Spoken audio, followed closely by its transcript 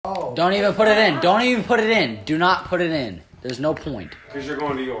Don't even put it in. Don't even put it in. Do not put it in. There's no point. Because you're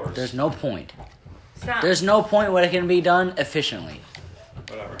going to yours. There's no point. Stop. There's no point where it can be done efficiently.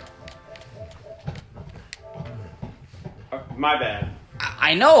 Whatever. My bad.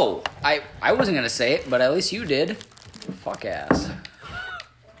 I know. I wasn't going to say it, but at least you did. Fuck ass.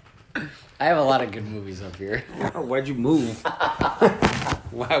 I have a lot of good movies up here. Why'd you move?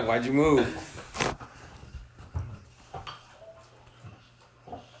 Why'd you move?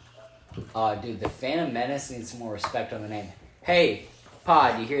 Dude, the Phantom Menace needs some more respect on the name. Hey,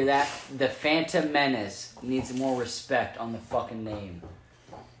 Pod, you hear that? The Phantom Menace needs more respect on the fucking name.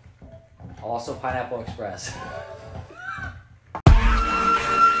 Also, Pineapple Express.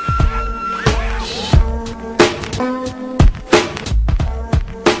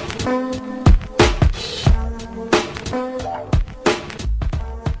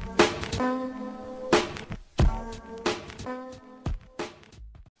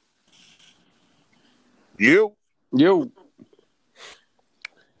 Yo.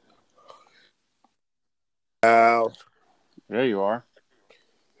 There you are.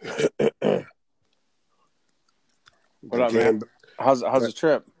 What up, man? How's the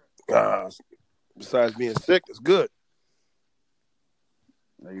trip? Besides being sick, it's good.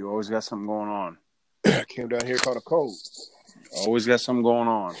 You always got something going on. I came down here, caught a cold. Always got something going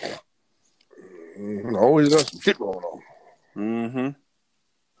on. Always got some shit going on. Mm-hmm.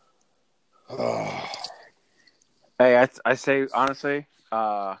 Hey, I say honestly,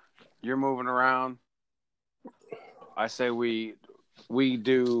 you're moving around. I say we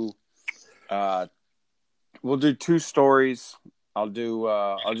do. We'll do 2 stories. I'll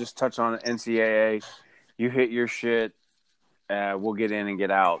just touch on NCAA. You hit your shit. We'll get in and get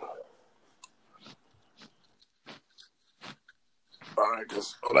out. All right,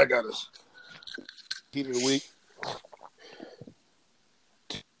 because all I got is heat of the week.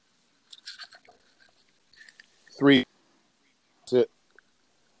 Three. That's it.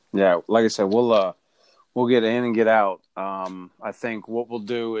 Yeah, like I said, we'll get in and get out. I think what we'll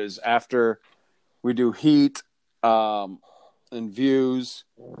do is after we do heat and views,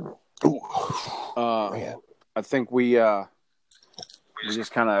 I think we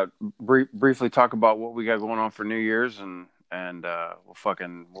just kind of briefly talk about what we got going on for New Year's, and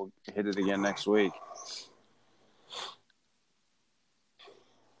we'll hit it again next week.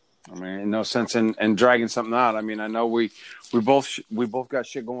 I mean, no sense in dragging something out. I mean, I know we both got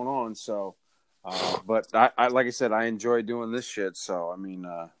shit going on, so. But I like I said, I enjoy doing this shit. So I mean,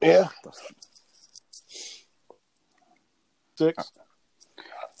 yeah. 6.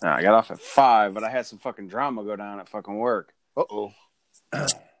 I got off at 5, but I had some fucking drama go down at fucking work. Uh-oh.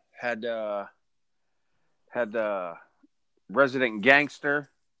 Had resident gangster.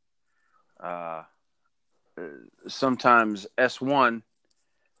 Sometimes S1.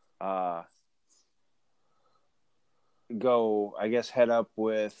 Go, I guess, head up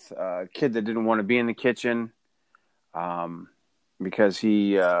with a kid that didn't want to be in the kitchen, because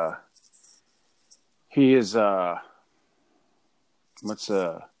he is I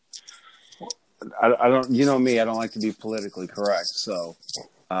don't, you know me, I don't like to be politically correct, so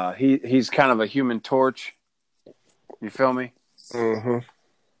he's kind of a human torch. You feel me? Mm-hmm.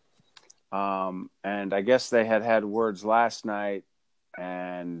 And I guess they had words last night,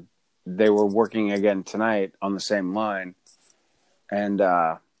 and they were working again tonight on the same line. And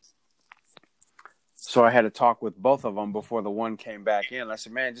so I had to talk with both of them before the one came back in. I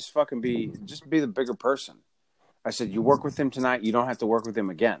said, man, just be the bigger person. I said, you work with him tonight, you don't have to work with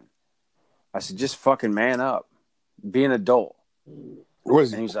him again. I said, just fucking man up. Be an adult. What is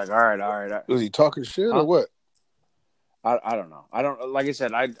he? And he's like, all right. Was he talking shit or what? I don't know. I don't, like I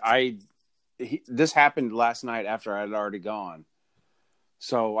said, this happened last night after I had already gone.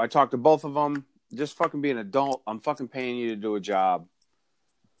 So I talked to both of them. Just fucking be an adult. I'm fucking paying you to do a job.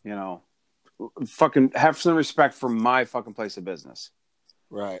 You know, fucking have some respect for my fucking place of business.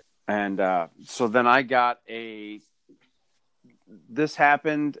 Right. And so then I got this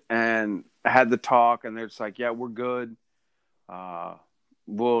happened, and I had the talk, and they're just like, yeah, we're good.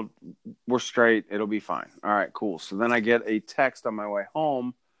 We're straight. It'll be fine. All right, cool. So then I get a text on my way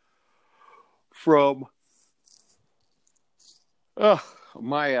home from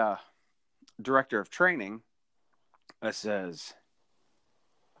my director of training that says,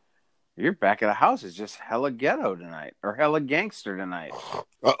 your back of the house is just hella ghetto tonight, or hella gangster tonight.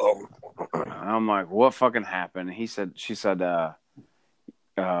 Uh-oh. And I'm like, what fucking happened? She said,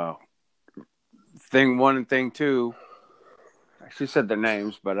 thing 1 and thing 2. She said their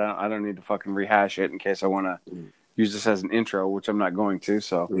names, but I don't need to fucking rehash it in case I want to use this as an intro, which I'm not going to.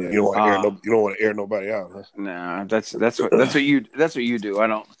 So yeah, you don't want to air nobody out, huh? Nah, that's what you do.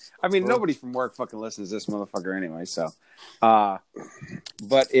 I I mean, nobody from work fucking listens to this motherfucker anyway. So, but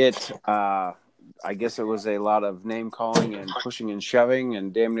I guess it was a lot of name calling and pushing and shoving,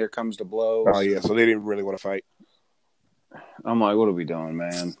 and damn near comes to blows. Oh yeah, so they didn't really want to fight. I'm like, what are we doing,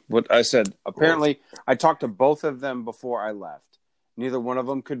 man? What I said. Apparently, I talked to both of them before I left. Neither one of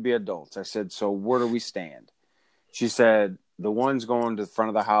them could be adults. I said, so where do we stand? She said, the one's going to the front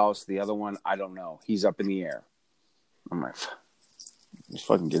of the house. The other one, I don't know. He's up in the air. I'm like,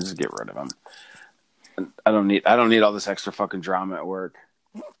 just get rid of him. I don't need all this extra fucking drama at work.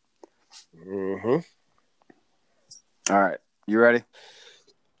 Mm-hmm. All right, you ready?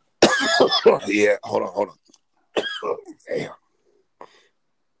 Yeah, hold on. Damn.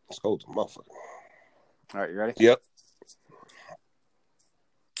 Let's go to motherfucker. All right, you ready? Yep.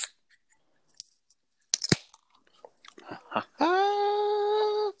 I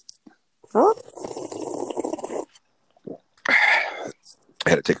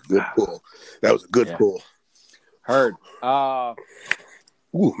had to take a good pull. That was a good pull. Heard. Ooh,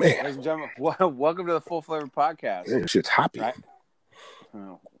 man. Ladies and gentlemen, welcome to the Full Flavor Podcast. Man, shit's hoppy. Right?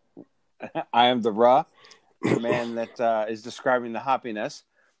 I am the man that is describing the hoppiness.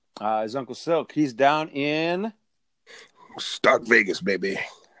 Is Uncle Silk. He's down in Stock Vegas, baby.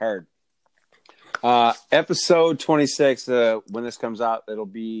 Heard. Episode 26, when this comes out, it'll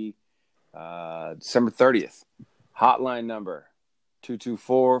be December 30th. Hotline number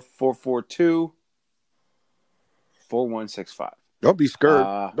 224-442-4165. Don't be scared.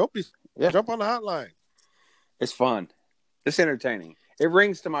 Jump on the hotline. It's fun. It's entertaining. It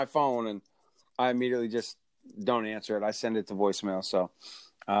rings to my phone, and I immediately just don't answer it. I send it to voicemail, so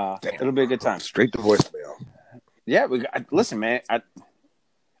it'll be a good time. Straight to voicemail. Yeah, listen, man.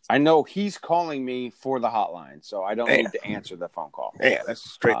 I know he's calling me for the hotline, so I don't need to answer the phone call. Yeah, that's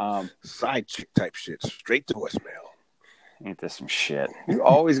straight side chick type shit. Straight to voicemail. Ain't this some shit? You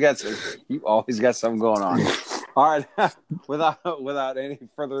always got something going on. All right, without any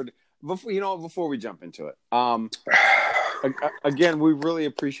further ado, before we jump into it, again, we really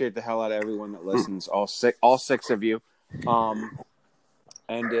appreciate the hell out of everyone that listens. All six of you,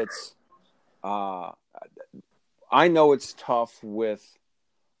 and it's I know it's tough with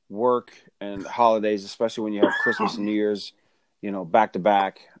work and holidays, especially when you have Christmas and New Year's, back to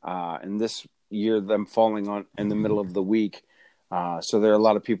back. And this year, them falling on in the middle of the week, so there are a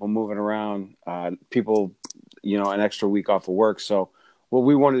lot of people moving around. People, an extra week off of work. So what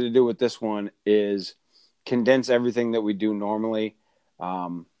we wanted to do with this one is condense everything that we do normally.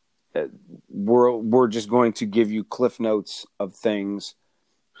 We're just going to give you cliff notes of things,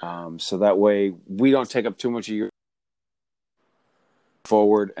 so that way we don't take up too much of your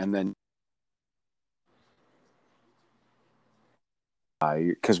forward, and then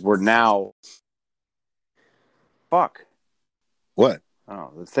because we're now What?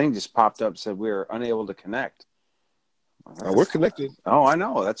 Oh, the thing just popped up, said we are unable to connect. We're connected. Oh, I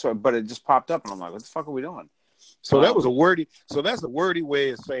know. That's what, but it just popped up, and I'm like, what the fuck are we doing? So that was a wordy. So that's a wordy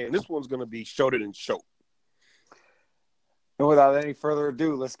way of saying this one's going to be shorter than short. And without any further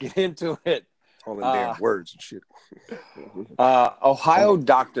ado, let's get into it. All them damn words and shit. Ohio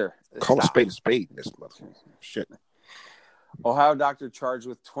doctor. Call a spade in this motherfucker. Shit. Ohio doctor charged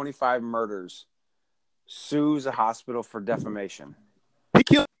with 25 murders sues a hospital for defamation. He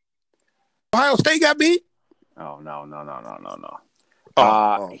killed Ohio State got beat? Oh, no.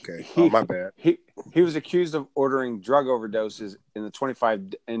 Okay. My bad. He was accused of ordering drug overdoses in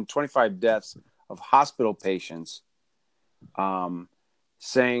 25 deaths of hospital patients,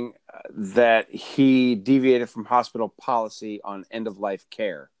 saying that he deviated from hospital policy on end-of-life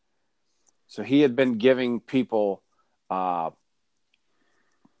care. So he had been giving people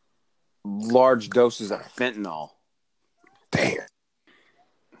large doses of fentanyl. Damn.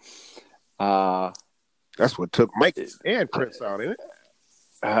 That's what took Mike and Chris out, isn't it?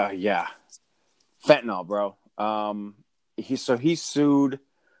 Yeah. Fentanyl, bro. He sued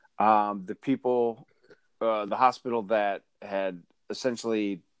the people, the hospital that had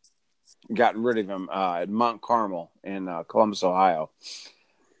essentially gotten rid of him at Mount Carmel in Columbus, Ohio.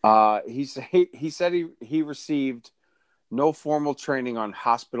 He said he received no formal training on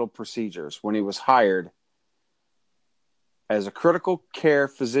hospital procedures when he was hired as a critical care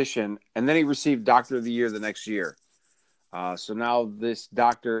physician, and then he received Doctor of the Year the next year. So now this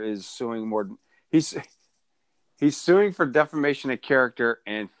doctor is suing more. He's suing for defamation of character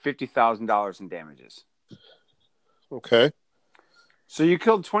and $50,000 in damages. Okay. So you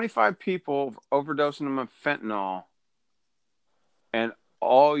killed 25 people overdosing them of fentanyl, and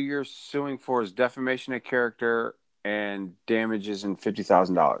all you're suing for is defamation of character and damages and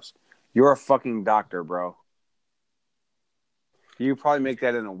 $50,000. You're a fucking doctor, bro. You probably make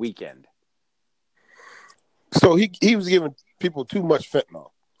that in a weekend. So he was giving people too much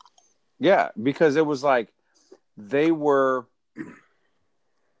fentanyl. Yeah, because it was like they were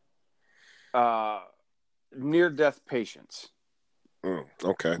near-death patients.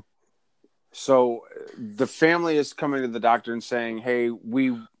 Okay. So the family is coming to the doctor and saying, "Hey,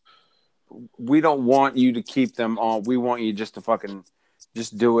 we don't want you to keep them on. We want you just to fucking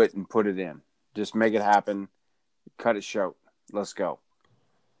just do it and put it in. Just make it happen. Cut it short. Let's go."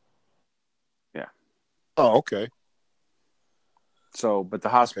 Yeah. Oh, okay. So, but the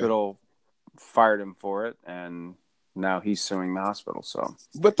hospital fired him for it, and now he's suing the hospital. So,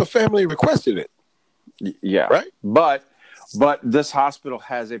 but the family requested it. Yeah. Right. But this hospital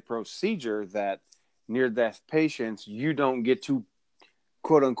has a procedure that near-death patients, you don't get to,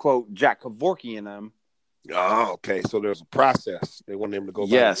 quote unquote, Jack Kevorkian in them. Oh, okay. So there's a process. They want him to go by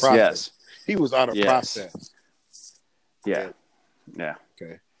Yes, the process. yes. He was out of process. Yeah. Yeah.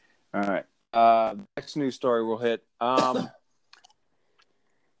 Okay. All right. Next news story we'll hit.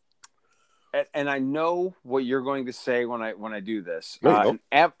 And I know what you're going to say when I do this. No, you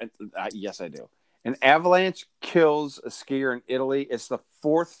don't. Yes, I do. An avalanche kills a skier in Italy. It's the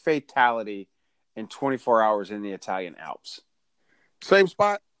fourth fatality in 24 hours in the Italian Alps. Same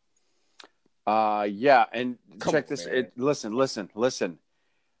spot? Yeah, and Come check on, this. man. Listen.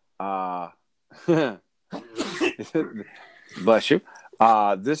 Bless you.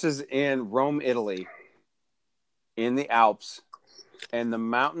 This is in Rome, Italy, in the Alps, and the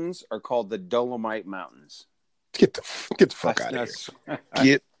mountains are called the Dolomite Mountains. Get the fuck out of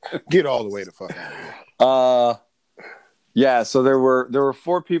here. Get all the way the fuck out of here. Yeah, so there were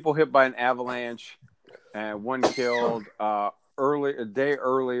 4 people hit by an avalanche, and 1 killed. A day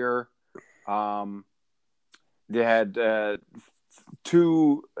earlier, they had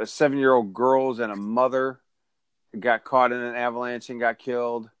 2 7-year-old girls and a mother got caught in an avalanche and got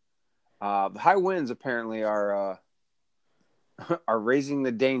killed. The high winds apparently are raising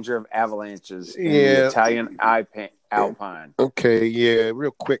the danger of avalanches in the Italian Alpine. Okay, yeah.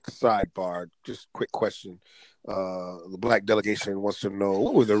 Real quick sidebar. Just quick question. The black delegation wants to know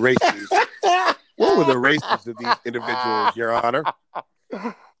what were the races? What were the races of these individuals, Your Honor?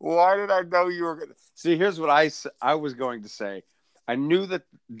 Why did I know you were going to see? Here's what I was going to say. I knew that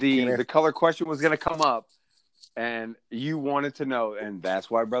the color question was going to come up, and you wanted to know, and that's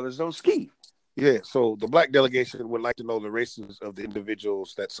why brothers don't ski. Yeah, so the black delegation would like to know the races of the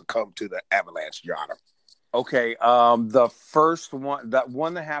individuals that succumbed to the avalanche, Your Honor. Okay, the first one,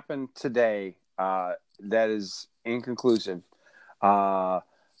 that happened today, that is inconclusive.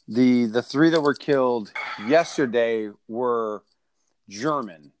 The 3 that were killed yesterday were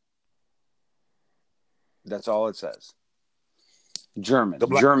German. That's all it says. German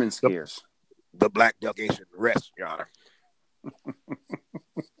skiers. The black delegation rests, Your Honor.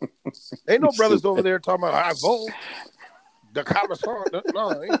 Ain't no brothers over there talking about I vote. The commissar.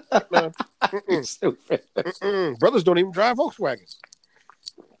 No, ain't. Stupid. Brothers don't even drive Volkswagens.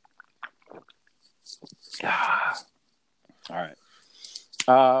 All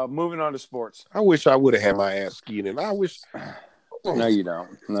right. Moving on to sports. I wish I would have had my ass skiing, and I wish. No, you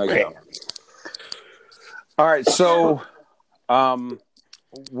don't. No, you don't. All right. So,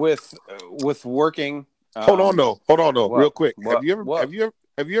 with working. Hold on, though. What? Real quick. What?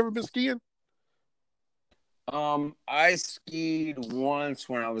 Have you ever been skiing? I skied once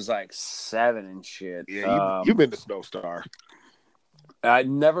when I was like 7 and shit. Yeah, you've been to Snowstar. I'd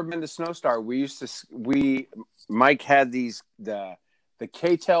never been to Snowstar. Mike had these the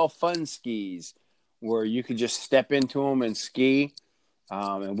K-Tel Fun skis where you could just step into them and ski.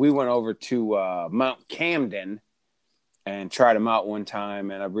 And we went over to Mount Camden and tried them out one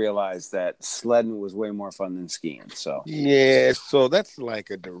time, and I realized that sledding was way more fun than skiing. So yeah, so that's like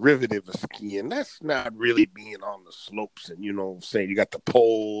a derivative of skiing. That's not really being on the slopes, and you know what I'm saying, you got the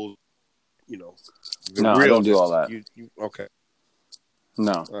poles, you know. No, I don't do all that. Okay.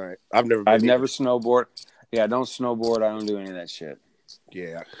 No. All right. I've never snowboard. Yeah, I don't snowboard. I don't do any of that shit.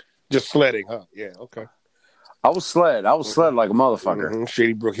 Yeah. Just sledding, huh? Yeah, okay. I was sled like a motherfucker. Mm-hmm.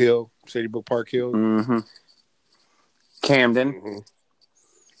 Shady Brook Park Hill. Mm-hmm. Camden.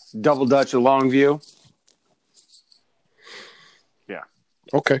 Double Dutch at Longview. Yeah.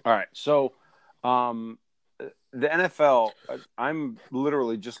 Okay. All right. So, the NFL, I'm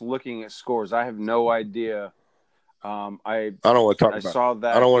literally just looking at scores. I have no idea. I don't want to talk about it. I saw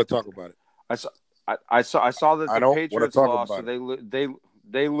that. I don't want to talk about it. I saw that the Patriots lost, so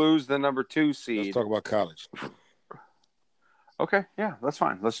they lose the number 2 seed. Let's talk about college. Okay, yeah, that's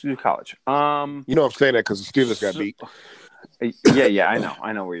fine. Let's do college. You know I'm saying that because the Steelers got beat. Yeah,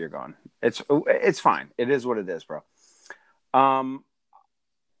 I know where you're going. It's fine. It is what it is, bro. And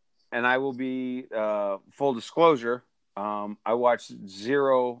I will be full disclosure. I watched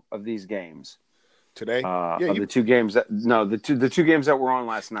 0 of these games. Today? Of the 2 games the two games that were on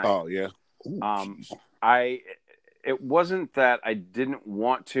last night. Oh yeah. Ooh, It wasn't that I didn't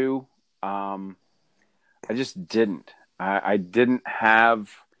want to. I just didn't. I didn't have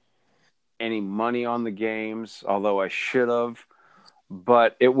any money on the games, although I should have.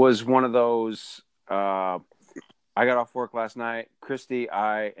 But it was one of those. I got off work last night. Christy,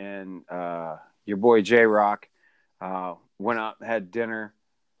 I, and your boy J Rock went out and had dinner.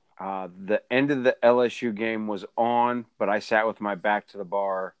 The end of the LSU game was on, but I sat with my back to the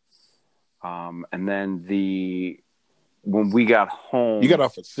bar. And then when we got home, you got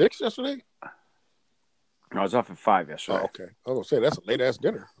off at 6 yesterday? I was off at 5 yesterday. Oh, okay. I was gonna say that's a late ass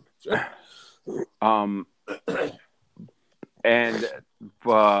dinner. Sure. And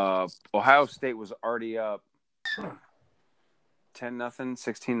Ohio State was already up 10-0,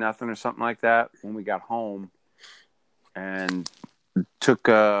 16-0, or something like that when we got home, and took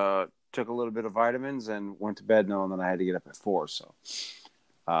a little bit of vitamins and went to bed knowing that I had to get up at 4. So,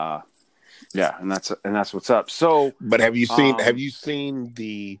 yeah, and that's what's up. So, but have you seen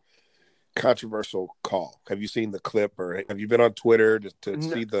the controversial call? Have you seen the clip, or have you been on Twitter to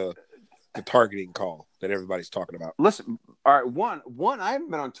see the targeting call that everybody's talking about? Listen, all right. One, I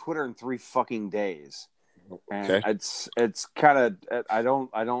haven't been on Twitter in 3 fucking days, and Okay. it's kind of I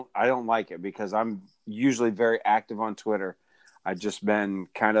don't like it because I'm usually very active on Twitter. I've just been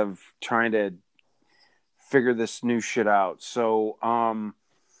kind of trying to figure this new shit out. So,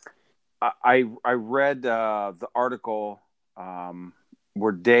 I read the article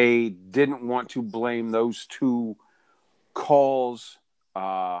where they didn't want to blame those 2 calls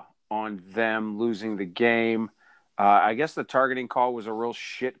on them losing the game. I guess the targeting call was a real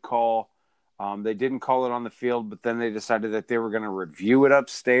shit call. They didn't call it on the field, but then they decided that they were going to review it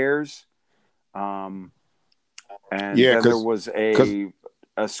upstairs. And then there was a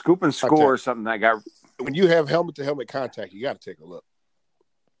scoop and score or something that got. When you have helmet to helmet contact, you got to take a look.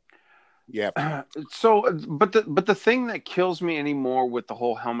 Yeah. So, but the thing that kills me anymore with the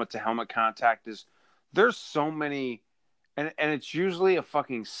whole helmet to helmet contact is there's so many, and it's usually a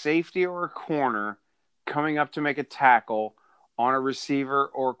fucking safety or a corner coming up to make a tackle on a receiver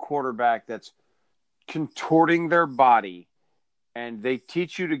or a quarterback that's contorting their body, and they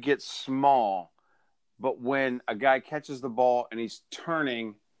teach you to get small. But when a guy catches the ball and he's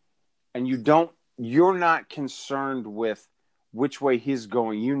turning, and you're not concerned with which way he's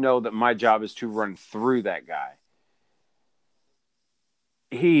going. You know that my job is to run through that guy.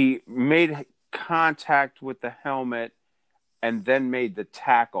 He made contact with the helmet and then made the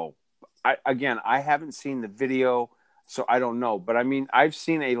tackle. I haven't seen the video, so I don't know. But I mean, I've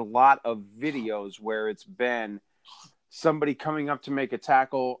seen a lot of videos where it's been somebody coming up to make a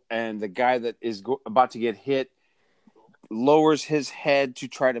tackle, and the guy that is about to get hit lowers his head to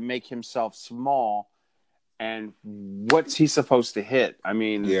try to make himself small. And what's he supposed to hit? I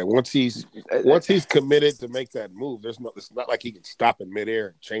mean, yeah. Once he's committed to make that move, it's not like he can stop in midair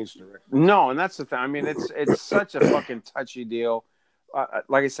and change direction. No, and that's the thing. I mean, it's such a fucking touchy deal.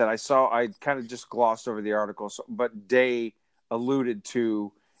 Like I said, I kind of just glossed over the article, but Day alluded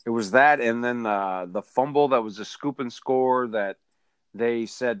to it was that, and then the fumble that was a scoop and score that they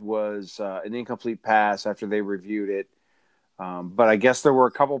said was an incomplete pass after they reviewed it. But I guess there were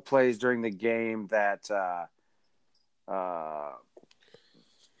a couple plays during the game that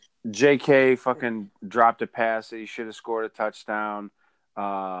JK fucking dropped a pass that he should have scored a touchdown.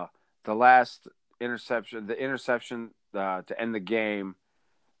 The last interception, to end the game,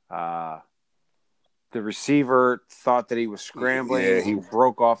 the receiver thought that he was scrambling. Yeah, he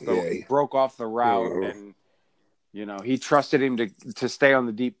broke off the route, and he trusted him to stay on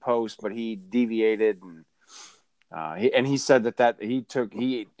the deep post, but he deviated and. He said that he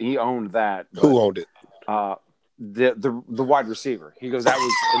owned that. But, who owned it? The wide receiver. He goes, that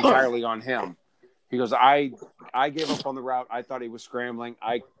was entirely on him. He goes, I gave up on the route. I thought he was scrambling.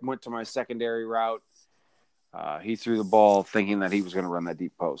 I went to my secondary route. He threw the ball thinking that he was going to run that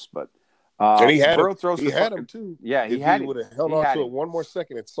deep post, but and he had Burrow him. throws he had him too. Yeah, if he would have held on to it one more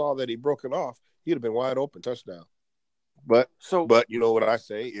second and saw that he broke it off, he'd have been wide open touchdown. But you know what I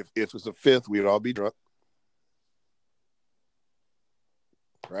say? If it was a fifth, we'd all be drunk.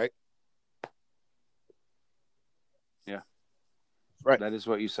 Right? Yeah. Right. That is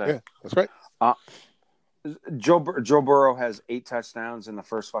what you say. Yeah, that's right. Joe Burrow has 8 touchdowns in the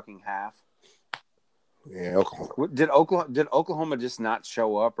first fucking half. Yeah, Oklahoma. Did Oklahoma just not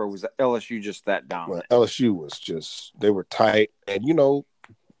show up, or was LSU just that dominant? Well, LSU was they were tight, and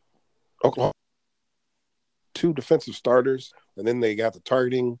Oklahoma two defensive starters, and then they got the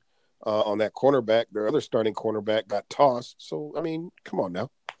targeting on that cornerback. Their other starting cornerback got tossed. So, I mean, come on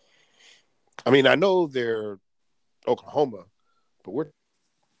now. I mean, I know they're Oklahoma, but we're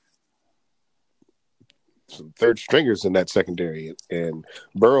some third stringers in that secondary, and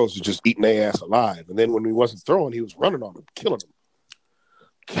Burrows was just eating their ass alive. And then when he wasn't throwing, he was running on them, killing them.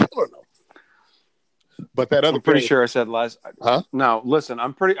 But that other I'm pretty play, sure I said last. huh? No, listen,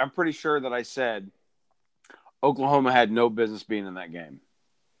 I'm pretty sure that I said Oklahoma had no business being in that game.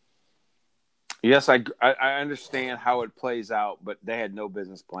 Yes, I understand how it plays out, but they had no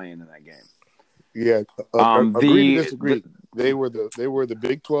business playing in that game. Yeah, agree to disagree. They were the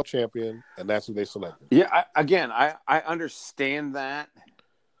Big 12 champion, and that's who they selected. Yeah, I understand that,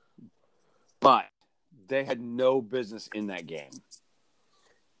 but they had no business in that game.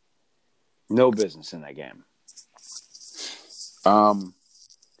 No business in that game.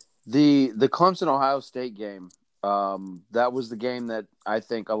 The Clemson Ohio State game, that was the game that I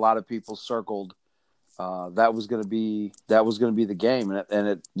think a lot of people circled. That was going to be the game, and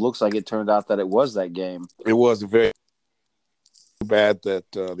it looks like it turned out that it was that game. It was very bad that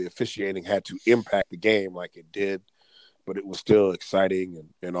the officiating had to impact the game like it did, but it was still exciting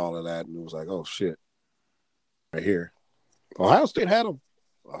and all of that. And it was like, oh shit, right here, Ohio State had them.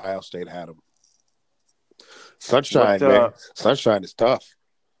 Sunshine, man. Sunshine is tough.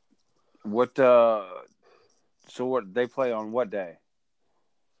 What? So what they play on what day?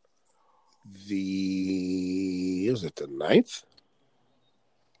 Was it the 9th?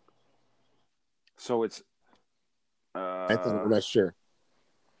 So it's. I'm not sure.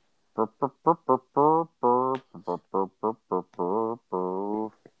 13.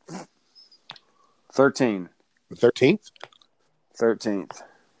 The 13th? 13th.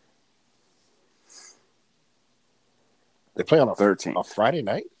 They play on a 13th. A Friday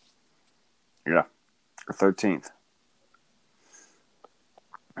night? Yeah. 13th.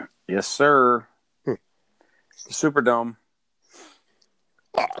 Yes, sir. The Superdome.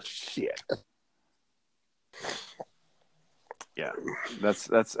 Oh shit. Yeah. That's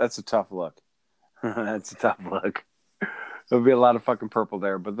a tough look. That's a tough look. There'll be a lot of fucking purple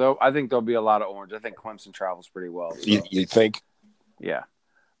there, but I think there'll be a lot of orange. I think Clemson travels pretty well. So. You think? Yeah.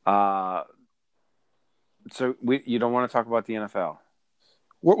 So you don't want to talk about the NFL?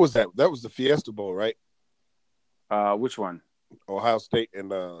 What was that? That was the Fiesta Bowl, right? Which one? Ohio State and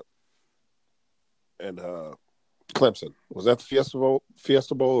Clemson. Was that the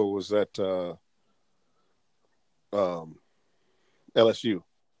Fiesta Bowl, or was that LSU?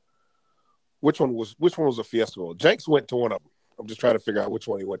 Which one was a Fiesta Bowl? Jenks went to one of them. I'm just trying to figure out which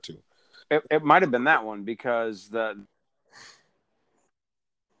one he went to. It might have been that one because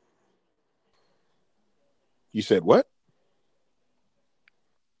You said what?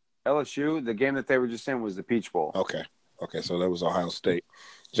 LSU, the game that they were just in was the Peach Bowl. Okay, so that was Ohio State.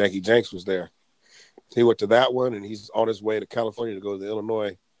 Janky Jenks was there. He went to that one, and he's on his way to California to go to the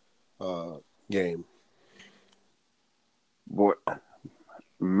Illinois game. Boy,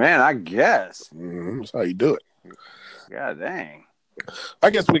 man, I guess. Mm-hmm. That's how you do it. God dang. I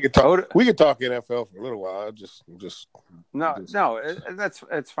guess we could talk. We could talk NFL for a little while. It's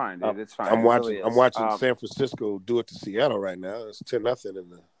fine, dude. It's fine. I'm watching. Really I'm watching San Francisco do it to Seattle right now. It's 10-0 in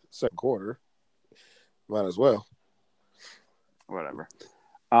the second quarter. Might as well. Whatever.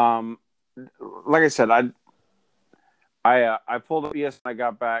 Like I said, I pulled up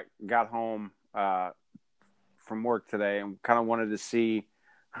ESPN. I got home from work today, and kind of wanted to see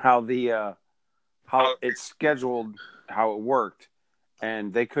how how it's scheduled, how it worked.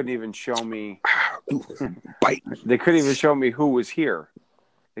 And they couldn't even show me. They couldn't even show me who was here.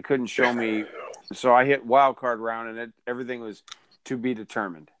 They couldn't show me. So I hit wild card round, and everything was to be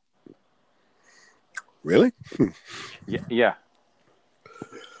determined. Really? Yeah.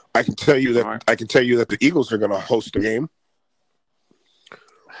 I can tell you that. Right. I can tell you that the Eagles are going to host the game.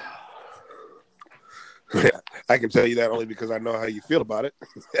 I can tell you that only because I know how you feel about it.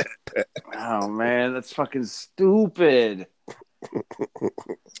 Oh man, that's fucking stupid.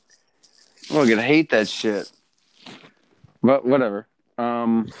 I'm gonna hate that shit. But whatever.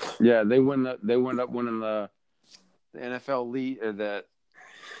 Yeah, they wound up winning the NFL lead or the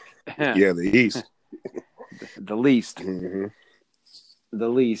the East. The least. Mm-hmm. The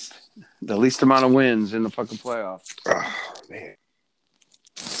least amount of wins in the fucking playoffs. Oh, man.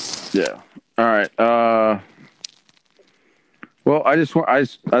 Yeah. All right. Well, that's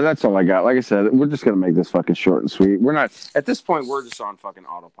all I got. Like I said, we're just gonna make this fucking short and sweet. We're not at this point. We're just on fucking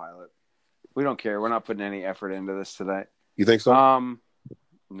autopilot. We don't care. We're not putting any effort into this today. You think so?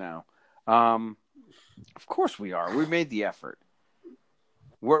 No. Of course we are. We made the effort.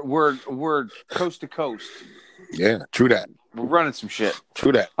 We're coast to coast. Yeah, true that. We're running some shit.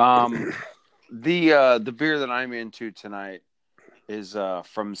 True that. The beer that I'm into tonight is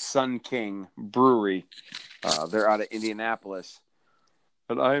from Sun King Brewery. They're out of Indianapolis,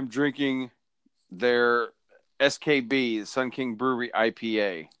 and I am drinking their SKB, Sun King Brewery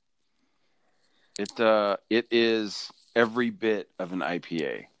IPA. It is every bit of an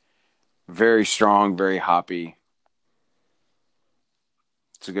IPA. Very strong, very hoppy.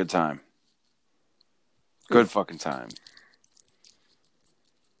 It's a good time. Good fucking time.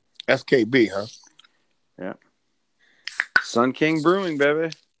 SKB, huh? Yeah. Sun King Brewing,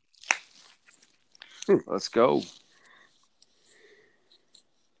 baby. Let's go.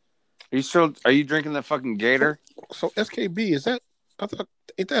 Are you drinking that fucking Gator? So SKB,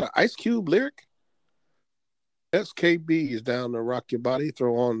 ain't that an Ice Cube lyric? SKB is down to rock your body,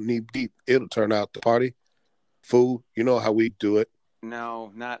 throw on knee deep, it'll turn out the party. Fool, you know how we do it.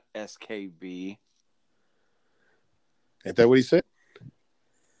 No, not SKB. Ain't that what he said?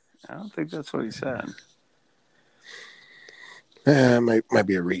 I don't think that's what he said. Might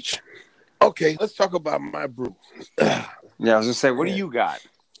be a reach. Okay, let's talk about my brew. Yeah, I was gonna say, what do you got?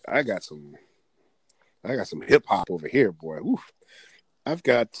 I got some hip hop over here, boy. Oof. I've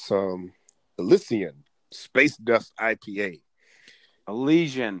got some Elysian Space Dust IPA.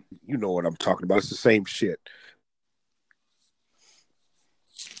 Elysian. You know what I'm talking about. It's the same shit.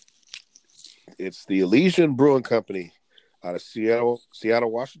 It's the Elysian Brewing Company out of Seattle,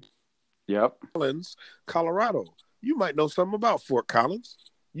 Washington. Yep. Collins, Colorado. You might know something about Fort Collins.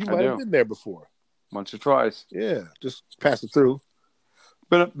 You I might do. have been there before. Once or twice. Yeah, just pass it through.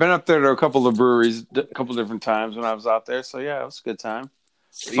 Been up there to a couple of breweries, a couple different times when I was out there. So yeah, it was a good time.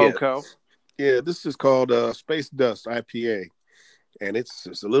 FOCO. Yeah, this is called Space Dust IPA, and it's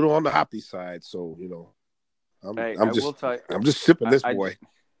a little on the hoppy side. So you know, I'm just sipping this boy.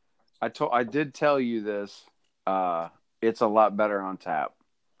 I did tell you this. It's a lot better on tap.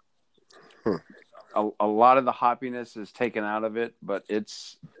 A lot of the hoppiness is taken out of it, but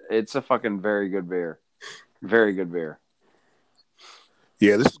it's a fucking very good beer. Very good beer.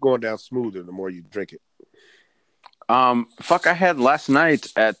 Yeah, this is going down smoother the more you drink it. I had last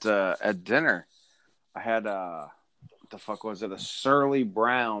night at dinner. I had what the fuck was it? A Surly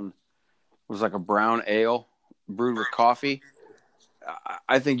Brown. It was like a brown ale brewed with coffee.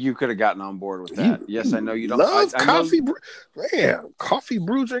 I think you could have gotten on board with that. Yes, I know you don't love coffee. Man, coffee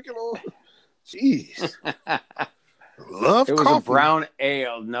brew drinking on. Jeez, love. It was coffee. A brown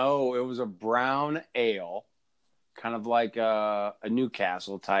ale. No, it was a brown ale, kind of like a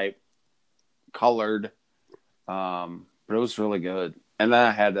Newcastle type, colored. But it was really good. And then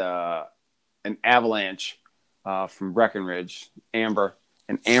I had an Avalanche from Breckenridge, an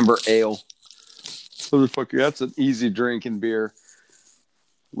amber ale. Motherfucker, that's an easy drinking beer.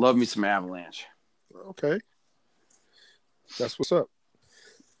 Love me some Avalanche. Okay, that's what's up.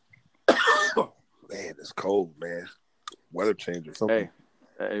 Man, it's cold, man. Weather change or something.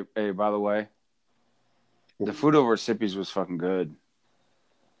 Hey, by the way, the food over at Sippy's was fucking good.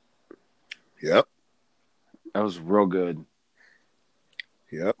 Yep. That was real good.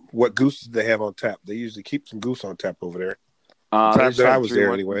 Yep. What goose did they have on tap? They usually keep some goose on tap over there. Times that I was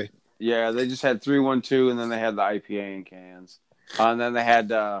there anyway. Yeah, they just had 312, and then they had the IPA in cans. And then they had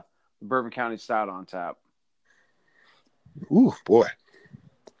Bourbon County Stout on tap. Ooh, boy.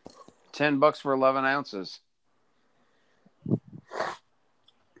 $10 for 11 ounces.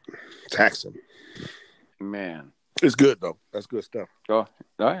 Taxing. Man. It's good, though. That's good stuff. Oh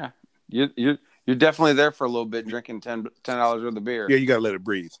yeah. You're definitely there for a little bit drinking $10 worth of beer. Yeah, you got to let it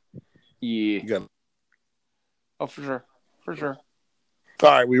breathe. Yeah. Oh, for sure. For sure. All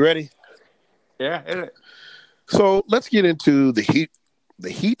right, we ready? Yeah, hit it. So let's get into the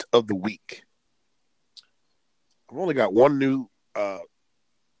heat of the week. I've only got one new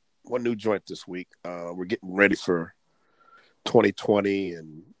joint this week. We're getting ready for 2020,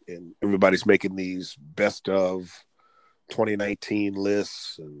 and everybody's making these best of 2019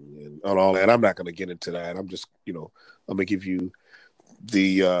 lists and all that. I'm not going to get into that. I'm just, I'm going to give you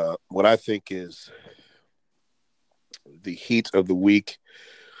the what I think is the heat of the week.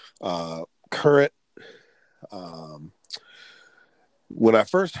 Current. When I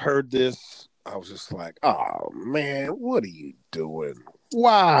first heard this, I was just like, oh man, what are you doing?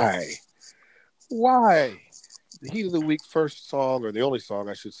 Why? The heat of the week first song, or the only song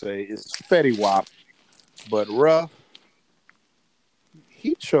I should say, is Fetty Wap. But Ruff,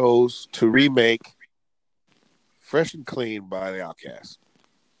 he chose to remake Fresh and Clean by the Outkast.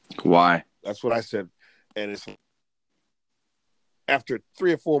 Why? That's what I said. And it's after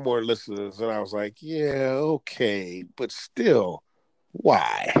 3 or 4 more listens, and I was like, yeah, okay, but still,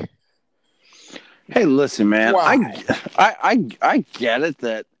 Why? Hey, listen, man. Why? I get it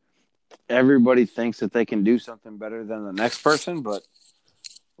that everybody thinks that they can do something better than the next person, but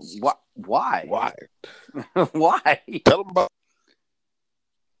why? Why? Why? Tell them about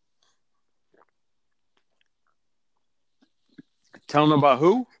Tell them about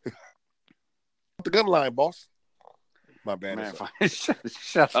who? the gun line, boss. My bad. Man, It's a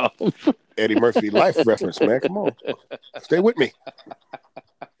shut up. Eddie Murphy life reference, man. Come on. Stay with me.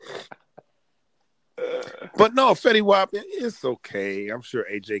 But no, Fetty Wap, it's okay. I'm sure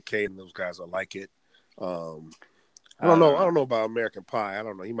AJK and those guys will like it. I don't know. I don't know about American Pie. I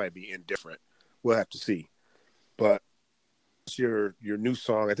don't know. He might be indifferent. We'll have to see. But it's your new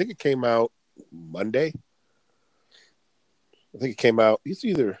song. I think it came out Monday. I think it came out. It's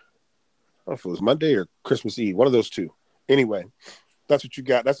either, I don't know if it was Monday or Christmas Eve. One of those two. Anyway, that's what you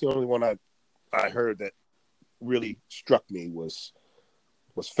got. That's the only one I heard that really struck me was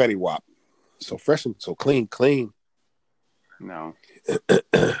Fetty Wap. So fresh and so clean. No.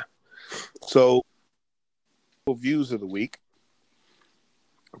 So, views of the week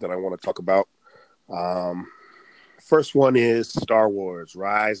that I want to talk about. First one is Star Wars: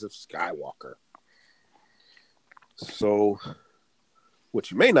 Rise of Skywalker. So,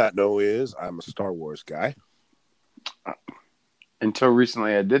 what you may not know is I'm a Star Wars guy. Until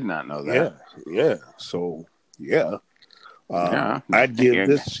recently, I did not know that. Yeah. So, yeah. Yeah. I'd give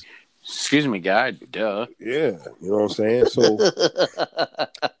this. Excuse me, guy. Duh. Yeah, you know what I'm saying? So,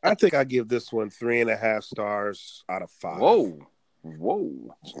 I think I give this one 3.5 stars out of 5. Whoa.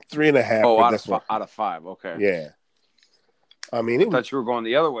 3.5. Oh, for out this one. of 5. Okay. Yeah. I mean, I thought you were going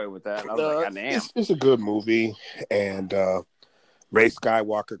the other way with that. I was like, God damn. It's a good movie, and Rey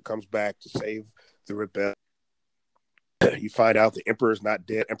Skywalker comes back to save the rebellion. You find out the Emperor's not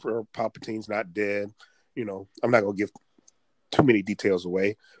dead. Emperor Palpatine's not dead. You know, I'm not going to give too many details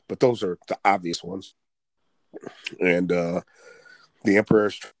away, but those are the obvious ones. And the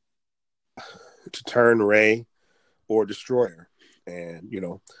Emperor's to turn Rey or destroy her. And, you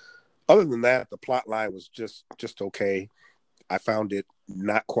know, other than that, the plot line was just okay. I found it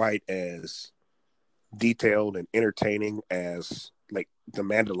not quite as detailed and entertaining as like the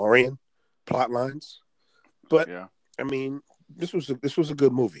Mandalorian plot lines. But Yeah. I mean, this was a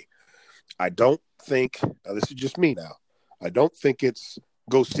good movie. I don't think, now this is just me now, I don't think it's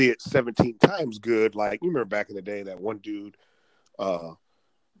go see it 17 times good. Like, you remember back in the day, that one dude,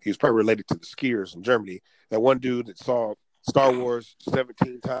 he was probably related to the skiers in Germany, that one dude that saw Star Wars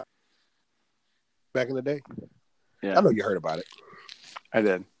 17 times back in the day. Yeah. I know you heard about it. I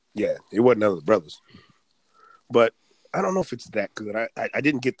did. Yeah, it wasn't none of the brothers. But I don't know if it's that good. I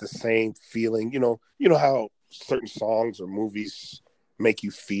didn't get the same feeling. You know how certain songs or movies make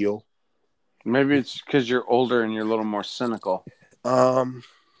you feel? Maybe it's because you're older and you're a little more cynical.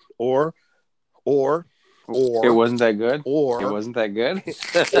 Or it wasn't that good. Or it wasn't that good.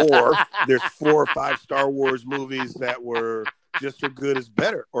 Or there's 4 or 5 Star Wars movies that were just as good as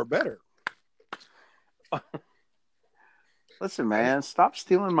better or better. Listen, man, stop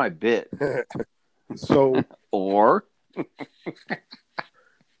stealing my bit. So, or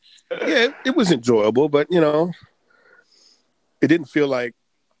yeah, it was enjoyable, but you know, it didn't feel like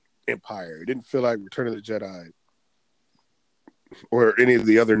Empire. It didn't feel like Return of the Jedi or any of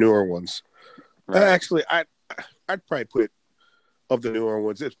the other newer ones. right. Actually, I'd probably put it, of the newer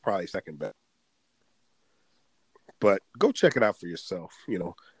ones, it's probably second best. But go check it out for yourself, you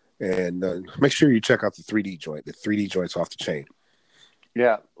know, and make sure you check out the 3D joint. The 3D joint's off the chain.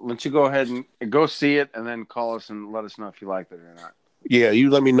 Yeah, why don't you go ahead and go see it, and then call us and let us know if you liked it or not. Yeah, you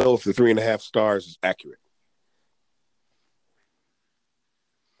let me know if the 3.5 stars is accurate.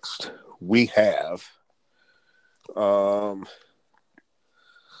 We have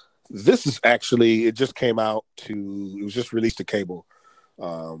this is actually, it just came out it was just released to cable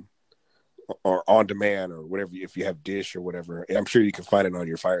or on demand or whatever, if you have Dish or whatever. I'm sure you can find it on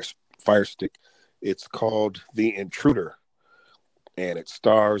your Fire Stick. It's called The Intruder, and it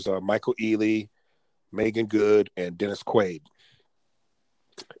stars Michael Ealy, Megan Good, and Dennis Quaid.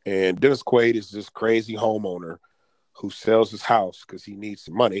 And Dennis Quaid is this crazy homeowner who sells his house because he needs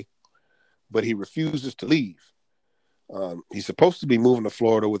some money, but he refuses to leave. He's supposed to be moving to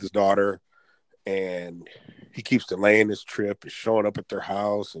Florida with his daughter, and he keeps delaying his trip and showing up at their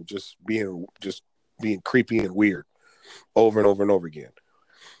house and just being creepy and weird over and over and over again.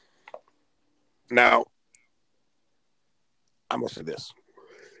 Now, I'm going to say this.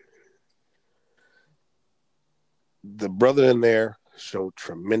 The brother in there showed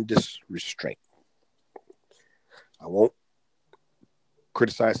tremendous restraint. I won't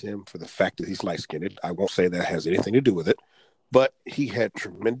criticize him for the fact that he's light-skinned. I won't say that has anything to do with it. but he had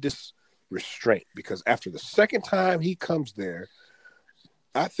tremendous restraint because after the second time he comes there,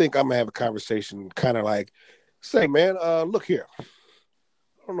 I think I'm gonna have a conversation, kind of like, say, man, look here. I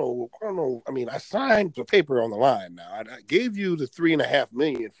don't know. I mean, I signed the paper on the line. Now I gave you the $3.5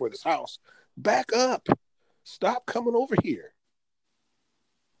 million for this house. Back up. Stop coming over here.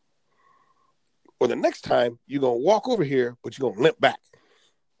 Or the next time you're gonna walk over here, but you're gonna limp back.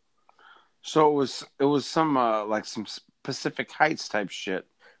 So it was some like some Pacific Heights type shit.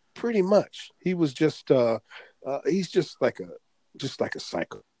 Pretty much. He was just he's just like a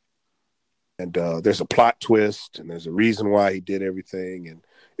psycho. And there's a plot twist, and there's a reason why he did everything, and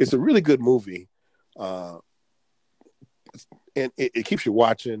it's a really good movie. And it keeps you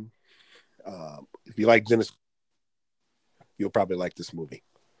watching. If you like Dennis, you'll probably like this movie.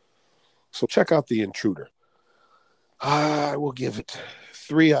 So check out The Intruder. I will give it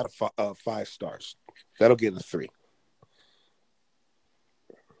 3 out of 5 stars. That'll get a 3.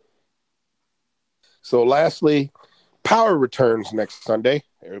 So lastly, Power returns next Sunday.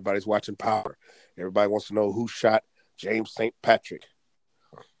 Everybody's watching Power. Everybody wants to know who shot James St. Patrick.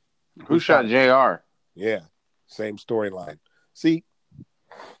 Who shot JR? Yeah, same storyline. See,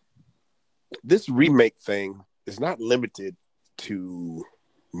 this remake thing is not limited to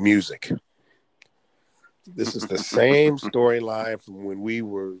music. This is the same storyline from when we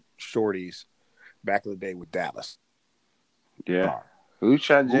were shorties back in the day with Dallas. Yeah. Who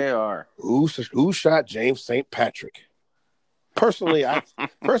shot JR? Who shot James St. Patrick? Personally, I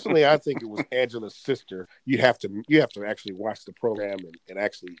think it was Angela's sister. You have to actually watch the program and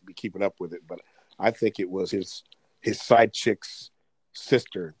actually be keeping up with it. But I think it was his side chick's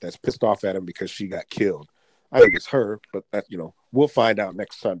sister that's pissed off at him because she got killed. I think it's her, but that, we'll find out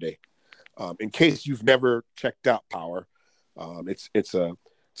next Sunday. In case you've never checked out Power, it's a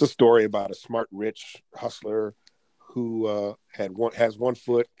story about a smart, rich hustler who has one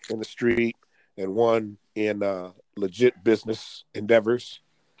foot in the street and one in legit business endeavors,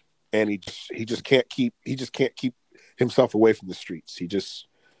 and he just can't keep himself away from the streets.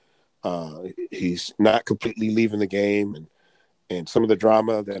 He's not completely leaving the game, and some of the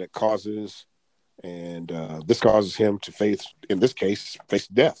drama that it causes, and this causes him to face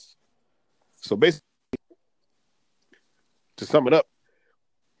death. So basically, to sum it up,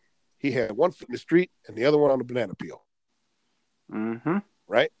 he had one foot in the street and the other one on the banana peel. Mm-hmm.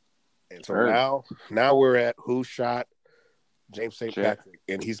 Right? And so now we're at who shot James St. Patrick,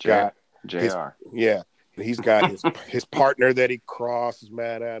 and he's got JR. And he's got his partner that he crossed is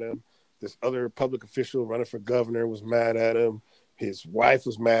mad at him. This other public official running for governor was mad at him. His wife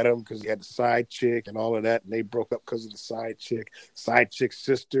was mad at him because he had the side chick and all of that, and they broke up because of the side chick. Side chick's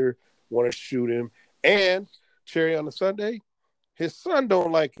sister wanted to shoot him, and cherry on the Sunday, his son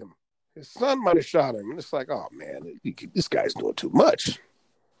don't like him. His son might have shot him, and it's like, oh man, this guy's doing too much.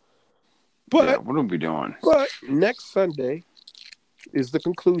 But what are we doing? But next Sunday is the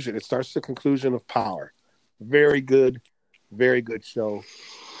conclusion. It starts the conclusion of Power. Very good show.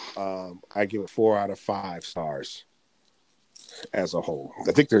 I give it 4 out of 5 stars as a whole.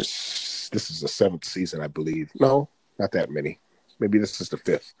 I think this is the 7th season, I believe. No, not that many. Maybe this is the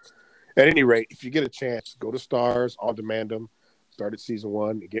 5th. At any rate, if you get a chance, go to Stars, on demand them. Start at season 1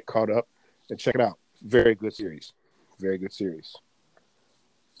 and get caught up and check it out. Very good series. Very good series.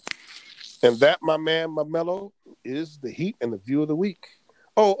 And that, my man, my mellow, is the heat and the view of the week.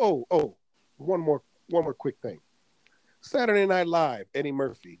 Oh. One more quick thing. Saturday Night Live, Eddie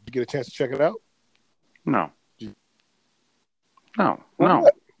Murphy. Did you get a chance to check it out? No.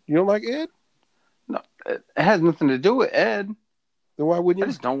 What? You don't like Ed? No, it has nothing to do with Ed. Then why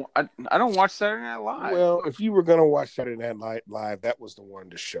wouldn't you? I don't watch Saturday Night Live. Well, if you were gonna watch Saturday Night Live, that was the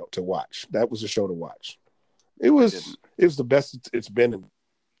one to watch. That was the show to watch. It was the best it's been in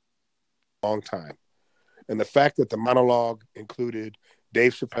a long time. And the fact that the monologue included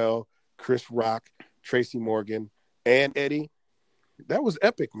Dave Chappelle, Chris Rock, Tracy Morgan, and Eddie, that was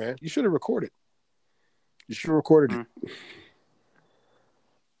epic, man. You should have recorded. You should have recorded it.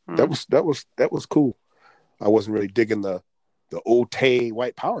 That was cool. I wasn't really digging the old Tay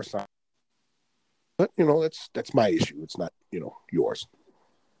white power sign, but that's my issue. It's not yours.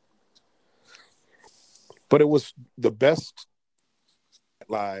 But it was the best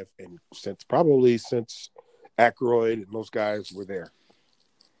live, and since Aykroyd and those guys were there.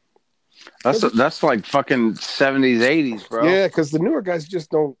 That's like fucking 70s, 80s, bro. Yeah, because the newer guys just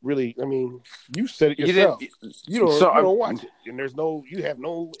don't really. I mean, you said it yourself. You don't watch it, and you have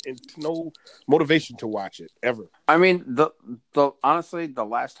no motivation to watch it ever. I mean, the honestly, the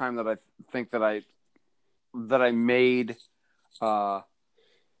last time that I think that I made SNL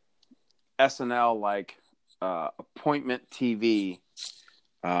like appointment TV.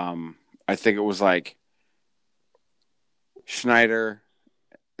 I think it was like Schneider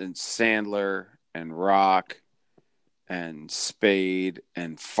and Sandler and Rock and Spade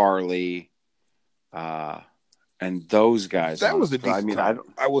and Farley, and those guys. That was a decent time.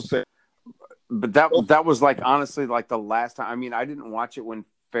 I will say, but that was like honestly like the last time. I mean, I didn't watch it when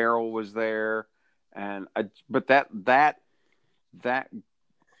Farrell was there, but that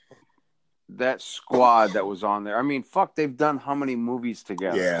squad that was on there. I mean, fuck, they've done how many movies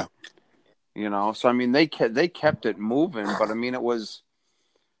together? Yeah. You know, so I mean, they kept it moving, but I mean,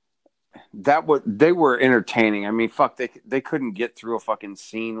 they were entertaining. I mean, fuck, they couldn't get through a fucking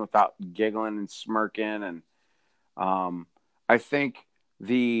scene without giggling and smirking, and I think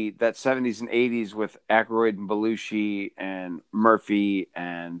that 70s and 80s with Aykroyd and Belushi and Murphy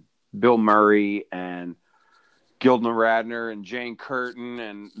and Bill Murray and Gilda Radner and Jane Curtin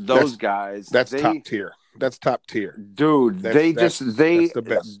and those guys. That's top tier. That's top tier, dude. That's the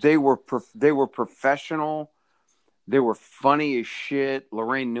best. They were professional. They were funny as shit.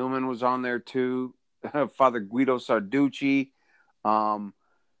 Lorraine Newman was on there too. Father Guido Sarducci.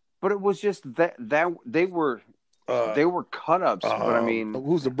 But it was just that they were cut ups. But I mean,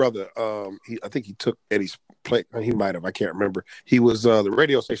 who's the brother? I think he took Eddie's plate. He might have. I can't remember. He was the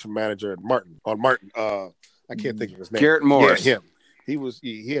radio station manager at Martin. I can't think of his name. Garrett Morris. Yeah, him.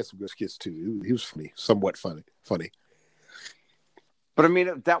 He had some good skits too. He was funny, somewhat funny. But I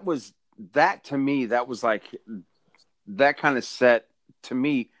mean, that to me, that was like that kind of set to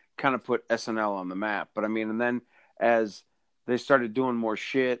me, kind of put SNL on the map. But I mean, and then as they started doing more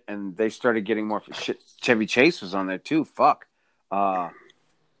shit and they started getting more shit, Chevy Chase was on there too. Fuck.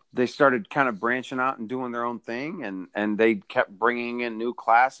 They started kind of branching out and doing their own thing, and they kept bringing in new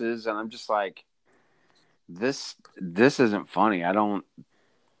classes, and I'm just like, this isn't funny. I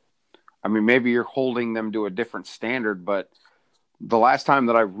mean, maybe you're holding them to a different standard, but the last time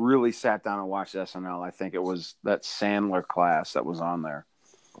that I really sat down and watched SNL, I think it was that Sandler class that was on there.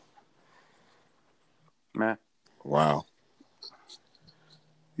 Man. Wow.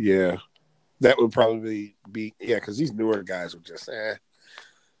 Yeah. That would probably be, because these newer guys were just,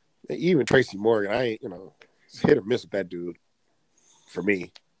 even Tracy Morgan, it's hit or miss with that dude for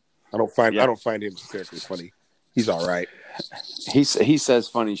me. I don't find him hysterically funny. He's all right. He says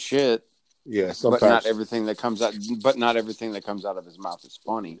funny shit. Yeah, sometimes. But not everything that comes out of his mouth is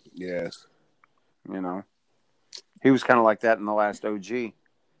funny. Yeah. You know. He was kind of like that in the last OG.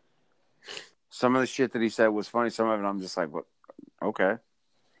 Some of the shit that he said was funny. Some of it I'm just like, what? Okay.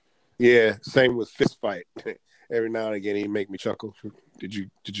 Yeah, same with Fist Fight. Every now and again, he make me chuckle. Did you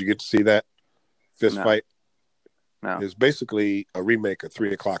get to see that Fist Fight? No. It's basically a remake of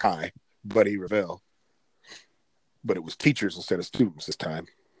 3 O'Clock High, Buddy Revell, but it was teachers instead of students this time.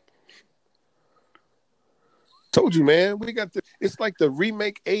 Told you, man. It's like the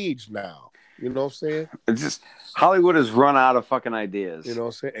remake age now. You know what I'm saying? It's just Hollywood has run out of fucking ideas. You know what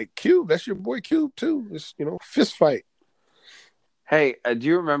I'm saying? Hey, Cube, that's your boy Cube too. It's Fist Fight. Hey, do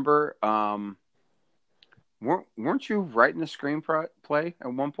you remember? Weren't you writing a screenplay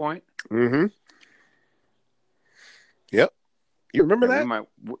at one point? Mm-hmm. Yep. You remember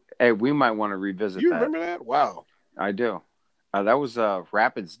that? We might want to revisit that. You remember that? Wow. I do. That was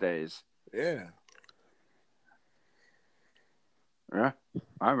Rapids days. Yeah. Yeah.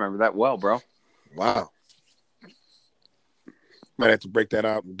 I remember that well, bro. Wow. Might have to break that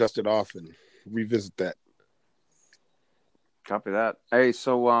out and dust it off and revisit that. Copy that. Hey,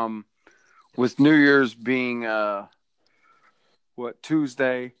 so with New Year's being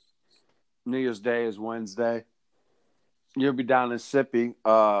Tuesday, New Year's Day is Wednesday. You'll be down in Sippy.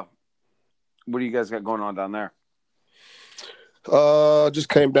 What do you guys got going on down there? Just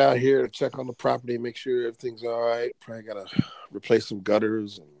came down here to check on the property, make sure everything's all right. Probably gotta replace some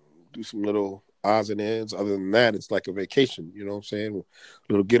gutters and do some little odds and ends. Other than that, it's like a vacation. You know what I'm saying? A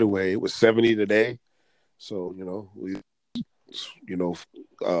little getaway. It was 70 today, so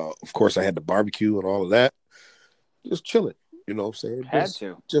of course, I had the barbecue and all of that. Just chilling. You know what I'm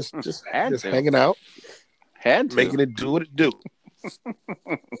saying? Just hanging out. Had to. Making it do what it do.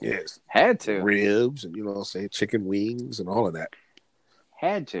 Yes. Had to. Ribs and, chicken wings and all of that.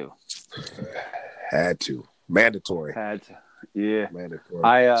 Had to. Had to. Mandatory. Had to. Yeah.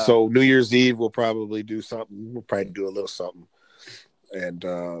 Mandatory. So New Year's Eve, we'll probably do something. We'll probably do a little something. And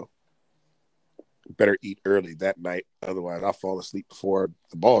better eat early that night. Otherwise, I'll fall asleep before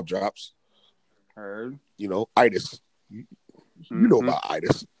the ball drops. Heard. Itis. You know about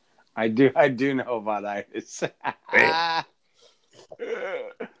itis. I do know about itis. What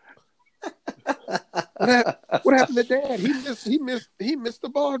happened to Dad? He missed the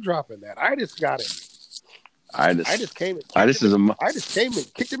ball dropping that. Itis got him. I I just came and I kicked just him. is a I just came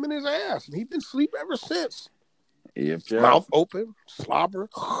and kicked him in his ass, and he's been asleep ever since. yep. Mouth open, slobber.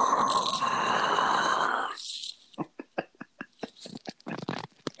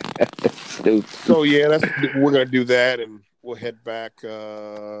 Stupid. So yeah, we're gonna do that, and we'll head back.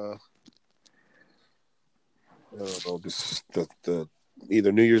 I don't know, the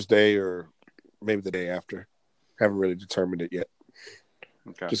either New Year's Day or maybe the day after. Haven't really determined it yet.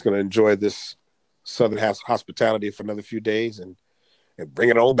 Okay. Just gonna enjoy this Southern hospitality for another few days and bring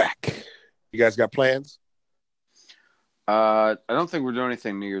it on back. You guys got plans? I don't think we're doing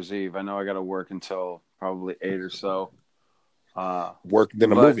anything New Year's Eve. I know I got to work until probably 8 or so. Work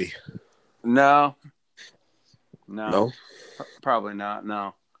than a but- movie? No, No. probably not.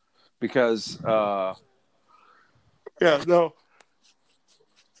 No, because Yeah, no.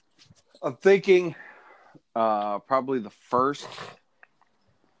 I'm thinking probably the first.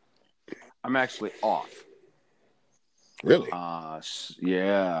 I'm actually off. Really?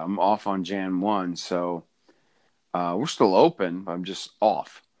 Yeah, I'm off on Jan 1, so we're still open. I'm just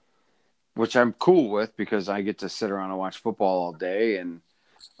off, which I'm cool with because I get to sit around and watch football all day. And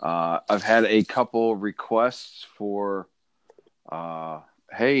I've had a couple requests for,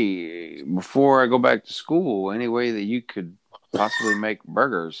 hey, before I go back to school, any way that you could possibly make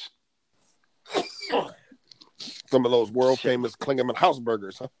burgers. Some of those world famous Klingerman house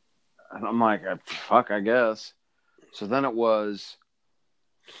burgers, huh? And I'm like, fuck, I guess. So then it was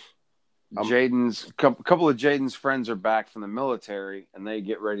Jaden's couple of Jaden's friends are back from the military, and they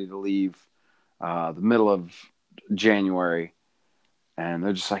get ready to leave the middle of January, and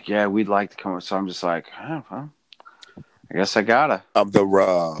they're just like, yeah, we'd like to come. So I'm just like, oh, well, I guess I gotta. I'm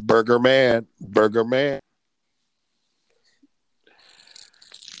the burger man.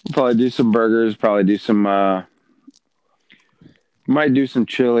 Probably do some burgers. Probably do some. Might do some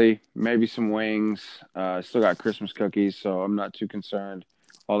chili. Maybe some wings. Still got Christmas cookies, so I'm not too concerned.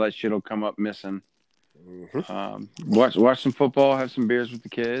 All that shit will come up missing. Mm-hmm. Watch some football. Have some beers with the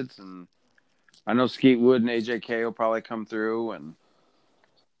kids, and I know Skeet Wood and AJK will probably come through, and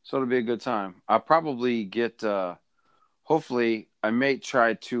so it'll be a good time. I'll probably get. Hopefully, I may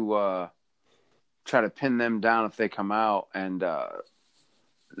try to pin them down if they come out and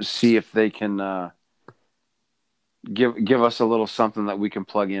see if they can give us a little something that we can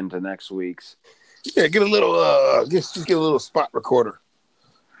plug into next week's. Yeah, get a little. Just get a little spot recorder.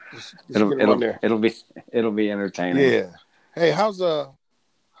 Just It'll be entertaining. Yeah. Hey, how's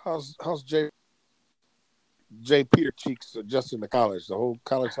Jay Peter Cheeks adjusting to college? The whole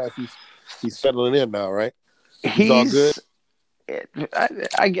college life he's settling in now, right? He's all good.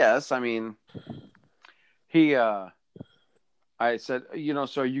 I guess. I mean, he. I said,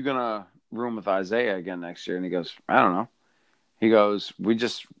 so are you gonna room with Isaiah again next year? And he goes, I don't know. He goes, we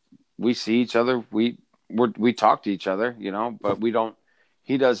see each other. We talk to each other, but we don't.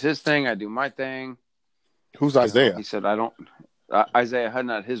 He does his thing. I do my thing. Who's Isaiah? He said, I don't. Isaiah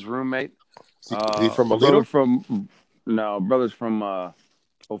Hudnut, his roommate. Is he from brother Alito? Brothers from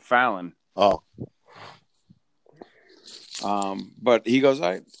O'Fallon. Oh. But he goes,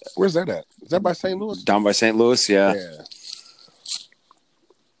 where's that at? Is that by St. Louis? Down by St. Louis, yeah.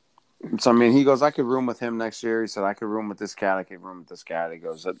 So, I mean, he goes, I could room with him next year. He said, I could room with this cat. I could room with this cat. He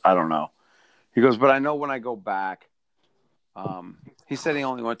goes, I don't know. He goes, but I know when I go back. He said he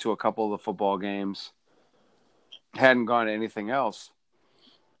only went to a couple of the football games. Hadn't gone to anything else.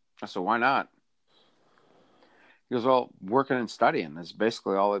 I said, why not? He goes, well, working and studying is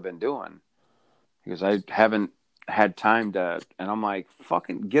basically all I've been doing. He goes, I haven't had time to, and I'm like,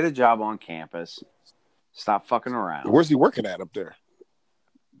 fucking get a job on campus. Stop fucking around. Where's he working at up there?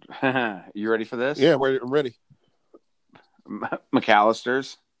 You ready for this? Yeah, I'm ready.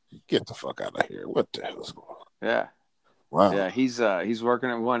 McAllister's. Get the fuck out of here. What the hell is going on? Yeah. Wow. Yeah, he's working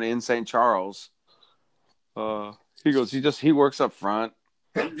at one in St. Charles. He goes, he works up front.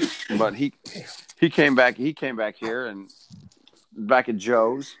 But he came back here and back at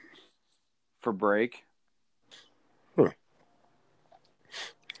Joe's for break.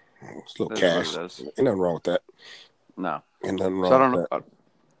 It's a little cash. Ain't nothing wrong with that. No. Ain't nothing wrong So I don't with know.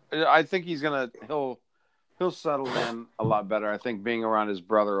 that. I think he'll settle in a lot better. I think being around his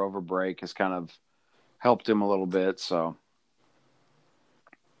brother over break has kind of helped him a little bit. So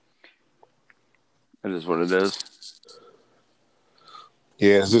it is what it is.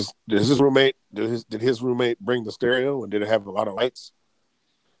 Yeah, is his roommate? Did his roommate bring the stereo and did it have a lot of lights?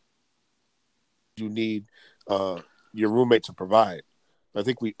 You need your roommate to provide. I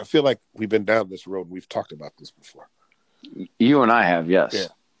feel like we've been down this road and we've talked about this before. You and I have, yes. Yeah.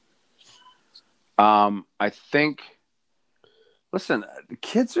 I think Listen, the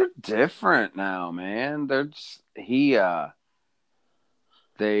kids are different now, man. They're just, they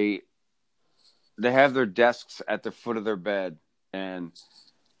have their desks at the foot of their bed, and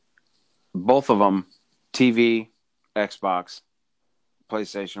both of them, TV, Xbox,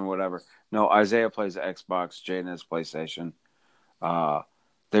 PlayStation, whatever. No, Isaiah plays Xbox, Jaden has PlayStation.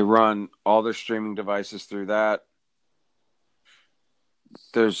 They run all their streaming devices through that.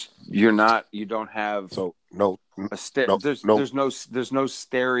 You don't have So no, there's no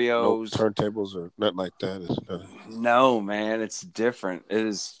stereos, turntables or nothing like that. No, man, it's different.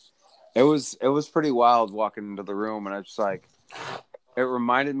 It was pretty wild walking into the room, and I was like, it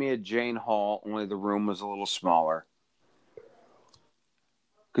reminded me of Jane Hall, only the room was a little smaller.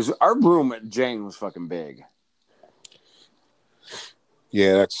 Because our room at Jane was fucking big.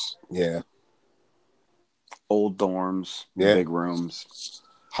 Yeah, Old dorms, yeah, big rooms,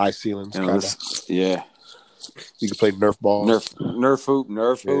 high ceilings. Yeah, you can play Nerf ball, Nerf hoop.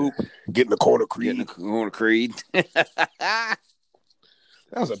 Get in the corner, Creed. That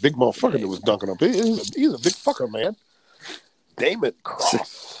was a big motherfucker that was dunking up. He's a big fucker, man. Damon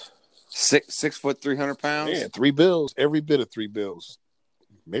Cross, 6 foot 300 pounds. Yeah, $3, every bit of $3,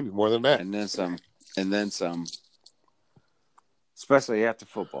 maybe more than that, and then some. Especially after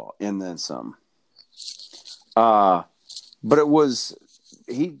football, and then some. But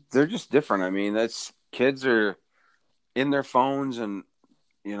they're just different. I mean, kids are in their phones and,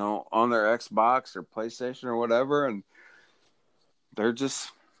 on their Xbox or PlayStation or whatever, and they're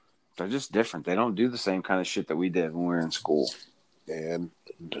just different. They don't do the same kind of shit that we did when we were in school. And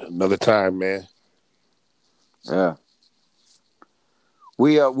another time, man. Yeah.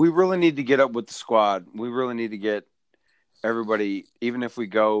 We really need to get up with the squad. We really need to get everybody, even if we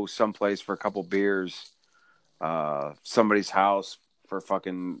go someplace for a couple beers, somebody's house for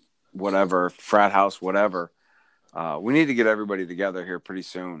fucking whatever, frat house, whatever. We need to get everybody together here pretty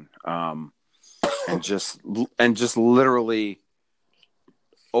soon, and just literally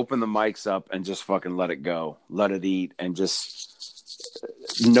open the mics up and just fucking let it go, let it eat, and just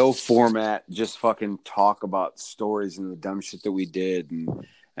no format, just fucking talk about stories and the dumb shit that we did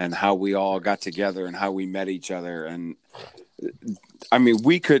and how we all got together and how we met each other. And I mean,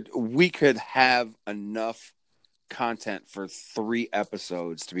 we could have enough content for 3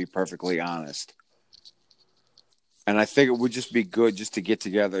 episodes, to be perfectly honest. And I think it would just be good just to get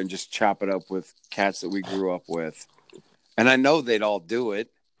together and just chop it up with cats that we grew up with. And I know they'd all do it.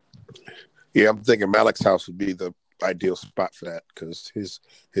 Yeah, I'm thinking Malik's house would be the ideal spot for that, because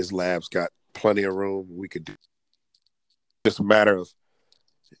his lab's got plenty of room. We could do just a matter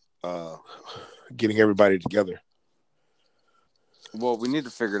of getting everybody together. Well, we need to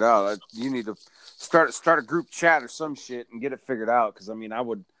figure it out. You need to start a group chat or some shit and get it figured out. Because I mean, I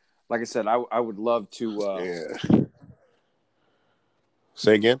would love to.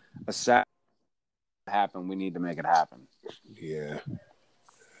 Say again. A Saturday happen. We need to make it happen. Yeah.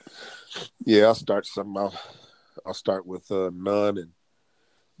 Yeah, I'll start something. I'll start with Nunn and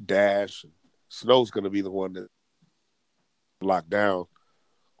Dash. Snow's going to be the one that locked down.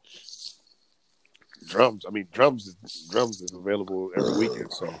 Drums is available every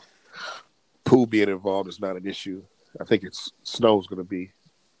weekend, so Pooh being involved is not an issue. I think Snow's going to be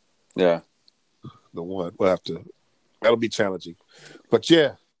the one. That'll be challenging, but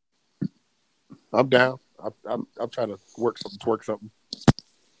yeah, I'm down. I'm trying to work something.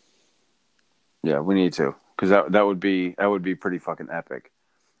 Yeah, we need to, because that would be pretty fucking epic.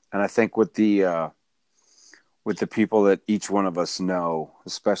 And I think with the people that each one of us know,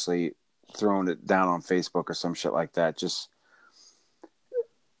 especially throwing it down on Facebook or some shit like that, just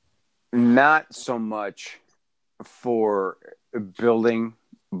not so much for building,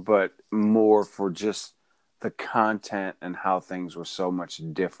 but more for just the content and how things were so much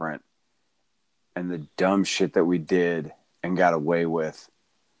different and the dumb shit that we did and got away with.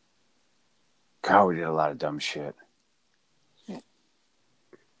 God, we did a lot of dumb shit.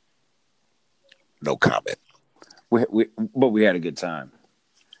 No comment. But we had a good time.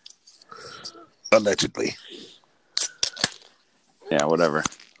 Allegedly. Yeah, whatever.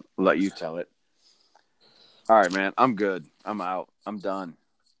 I'll let you tell it. All right, man. I'm good. I'm out. I'm done.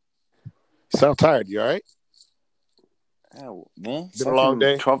 Sound tired. You all right? Yeah, man. Been a long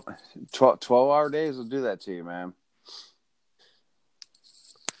day. 12-hour days will do that to you, man.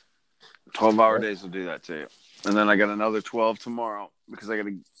 12-hour days will do that to you. And then I got another 12 tomorrow because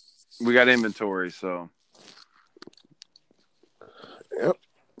we got inventory, so. Yep.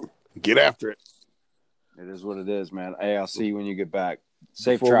 Get after it. It is what it is, man. Hey, I'll see you when you get back.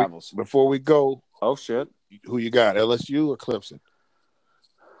 Safe travels. Before we go. Oh, shit. Who you got, LSU or Clemson?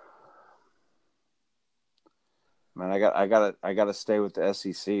 Man, I gotta stay with the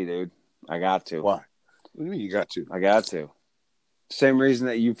SEC, dude. I got to. Why? What do you mean you got to? I got to. Same reason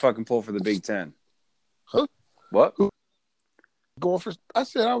that you fucking pull for the Big Ten. Huh? What? I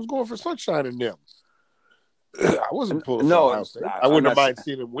said I was going for Sunshine in them. I wasn't pulling for No, Ohio State. I I'm wouldn't not have mind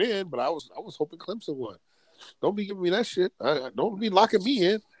seeing them win, but I was hoping Clemson won. Don't be giving me that shit. Don't be locking me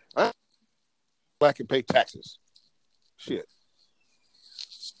in. I can pay taxes. Shit.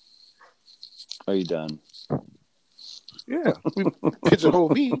 Are you done? Yeah. Pigeonhole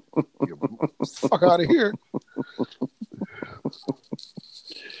me. Fuck out of here.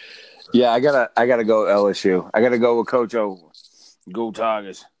 Yeah, I gotta go LSU. I gotta go with Coach O. Go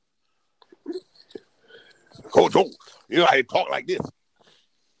Tigers. Coach O, you know how he talk like this.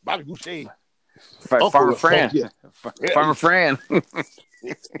 Bobby Boucher. Farmer Fran. Yeah. Farmer Fran.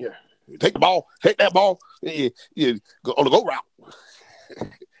 Yeah. Take that ball. Yeah. Go on the go route.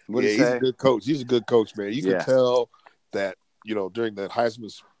 What'd he He's say? a good coach. He's a good coach, man. You Yeah. can tell that, during that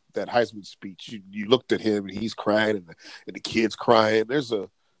Heisman speech, you looked at him and he's crying and the kids crying.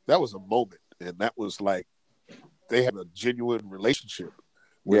 That was a moment, and that was like they have a genuine relationship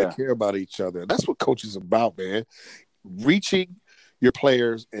where they care about each other. And that's what coaching is about, man. Reaching your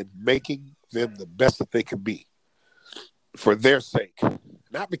players and making them the best that they can be for their sake,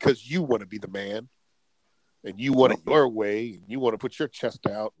 not because you want to be the man and you want it your way and you want to put your chest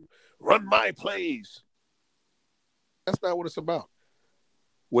out and run my plays. That's not what it's about.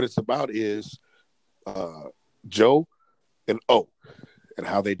 What it's about is Joe and O and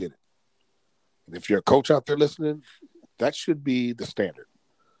how they did it. And if you're a coach out there listening, that should be the standard.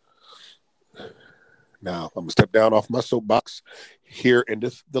 Now, I'm going to step down off my soapbox. Here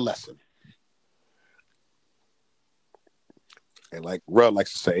endeth the lesson. And like Rudd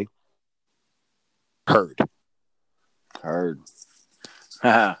likes to say, heard. Heard.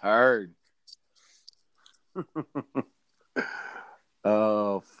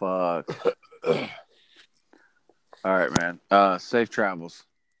 Oh, fuck. All right, man. Safe travels.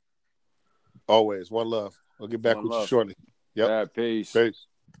 Always. One love. I'll get back One with love. you shortly. Yep. Yeah, peace. Peace.